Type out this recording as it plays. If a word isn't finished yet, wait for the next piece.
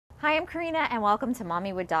Hi, I'm Karina and welcome to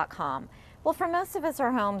mommywood.com. Well, for most of us,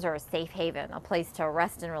 our homes are a safe haven, a place to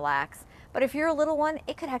rest and relax. But if you're a little one,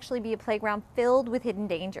 it could actually be a playground filled with hidden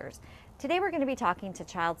dangers. Today we're going to be talking to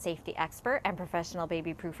child safety expert and professional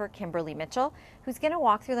baby proofer Kimberlie Mitchell, who's going to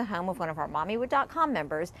walk through the home of one of our mommywood.com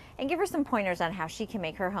members and give her some pointers on how she can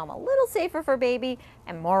make her home a little safer for baby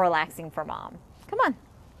and more relaxing for mom. Come on.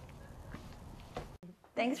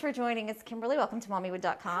 Thanks for joining us, Kimberlie. Welcome to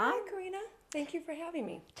mommywood.com. Hi, Karina. Thank you for having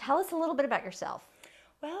me. Tell us a little bit about yourself.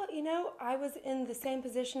 Well, you know, I was in the same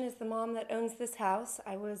position as the mom that owns this house.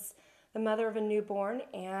 I was the mother of a newborn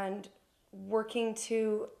and working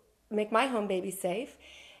to make my home baby safe.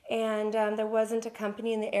 And there wasn't a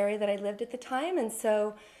company in the area that I lived at the time. And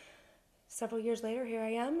so several years later, here I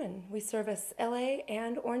am. And we service LA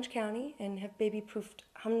and Orange County and have baby-proofed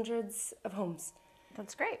hundreds of homes.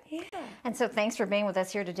 That's great. Yeah. And so thanks for being with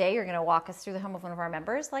us here today. You're going to walk us through the home of one of our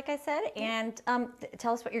members, like I said, and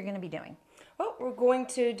tell us what you're going to be doing. Well, we're going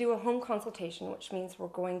to do a home consultation, which means we're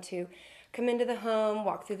going to come into the home,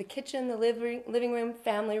 walk through the kitchen, the living room,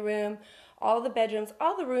 family room, all the bedrooms,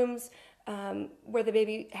 all the rooms where the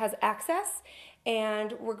baby has access,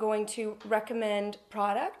 and we're going to recommend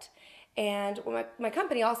product. And my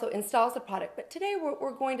company also installs the product, but today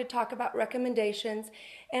we're going to talk about recommendations,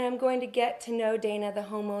 and I'm going to get to know Dana, the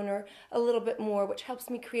homeowner, a little bit more, which helps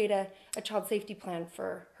me create a child safety plan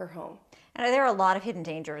for her home. And there are a lot of hidden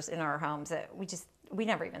dangers in our homes that we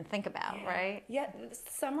never even think about, right? Yeah,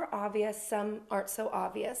 some are obvious, some aren't so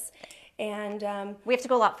obvious. And we have to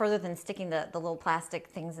go a lot further than sticking the little plastic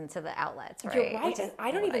things into the outlets, right? You're right, and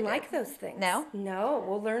I don't even like those things. No? No,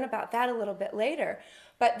 we'll learn about that a little bit later.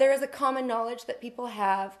 But there is a common knowledge that people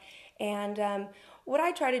have, and what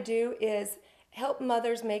I try to do is help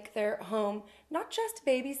mothers make their home not just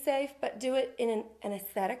baby safe, but do it in an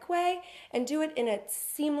aesthetic way and do it in a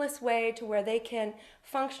seamless way to where they can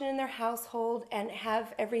function in their household and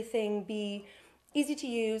have everything be easy to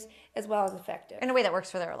use as well as effective. In a way that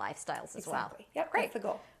works for their lifestyles as well. Yep, great. That's the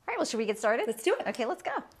goal. All right, well, should we get started? Let's do it. Okay, let's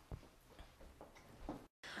go. All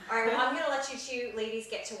right, well, I'm going to let you two ladies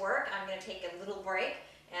get to work. I'm going to take a little break,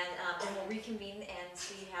 and then we'll reconvene and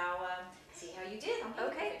see how you did.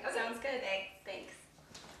 Okay, Sounds good. Thanks.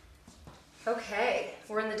 Okay,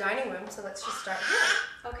 we're in the dining room, so let's just start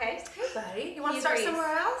here. Okay. Hey, buddy. You want to He start agrees.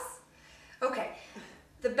 somewhere else? Okay.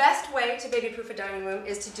 The best way to baby-proof a dining room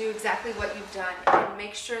is to do exactly what you've done and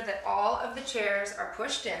make sure that all of the chairs are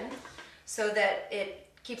pushed in so that it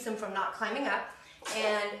keeps them from not climbing up.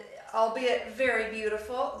 And albeit very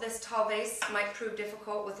beautiful, this tall vase might prove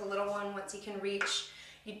difficult with a little one once he can reach.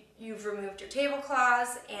 You've removed your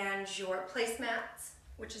tablecloths and your placemats,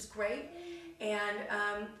 which is great. And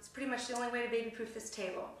it's pretty much the only way to baby-proof this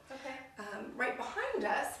table. Okay. Right behind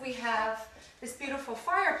us, we have this beautiful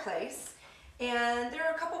fireplace. And there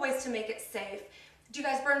are a couple ways to make it safe. Do you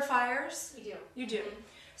guys burn fires? We do. You do.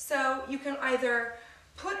 So you can either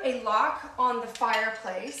put a lock on the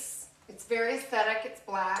fireplace. It's very aesthetic, it's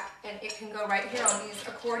black, and it can go right here on these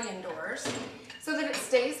accordion doors so that it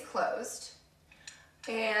stays closed.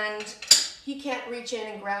 And he can't reach in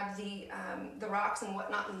and grab the rocks and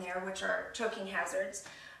whatnot in there, which are choking hazards.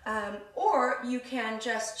 Or you can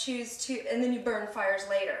just choose to, and then you burn fires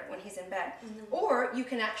later when he's in bed. Or you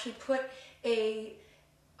can actually put a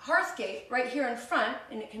hearth gate right here in front,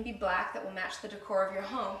 and it can be black, that will match the decor of your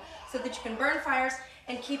home, so that you can burn fires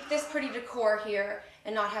and keep this pretty decor here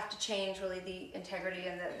and not have to change really the integrity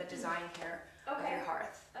and the design here of your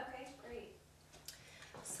hearth. Okay, great.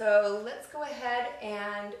 So let's go ahead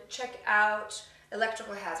and check out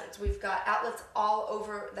electrical hazards. We've got outlets all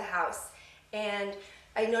over the house, and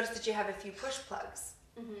I noticed that you have a few push plugs.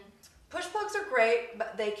 Push plugs are great,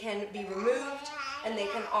 but they can be removed, and they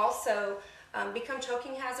can also become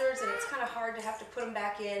choking hazards, and it's kind of hard to have to put them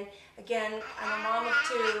back in. Again, I'm a mom of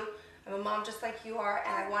two. I'm a mom just like you are,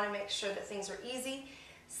 and I want to make sure that things are easy.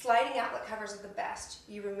 Sliding outlet covers are the best.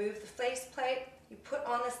 You remove the face plate, you put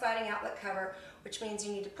on the sliding outlet cover, which means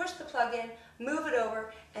you need to push the plug in, move it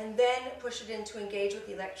over, and then push it in to engage with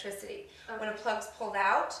the electricity. Okay. When a plug's pulled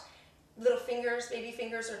out, little fingers, baby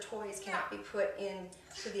fingers, or toys cannot be put in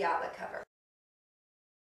to the outlet cover.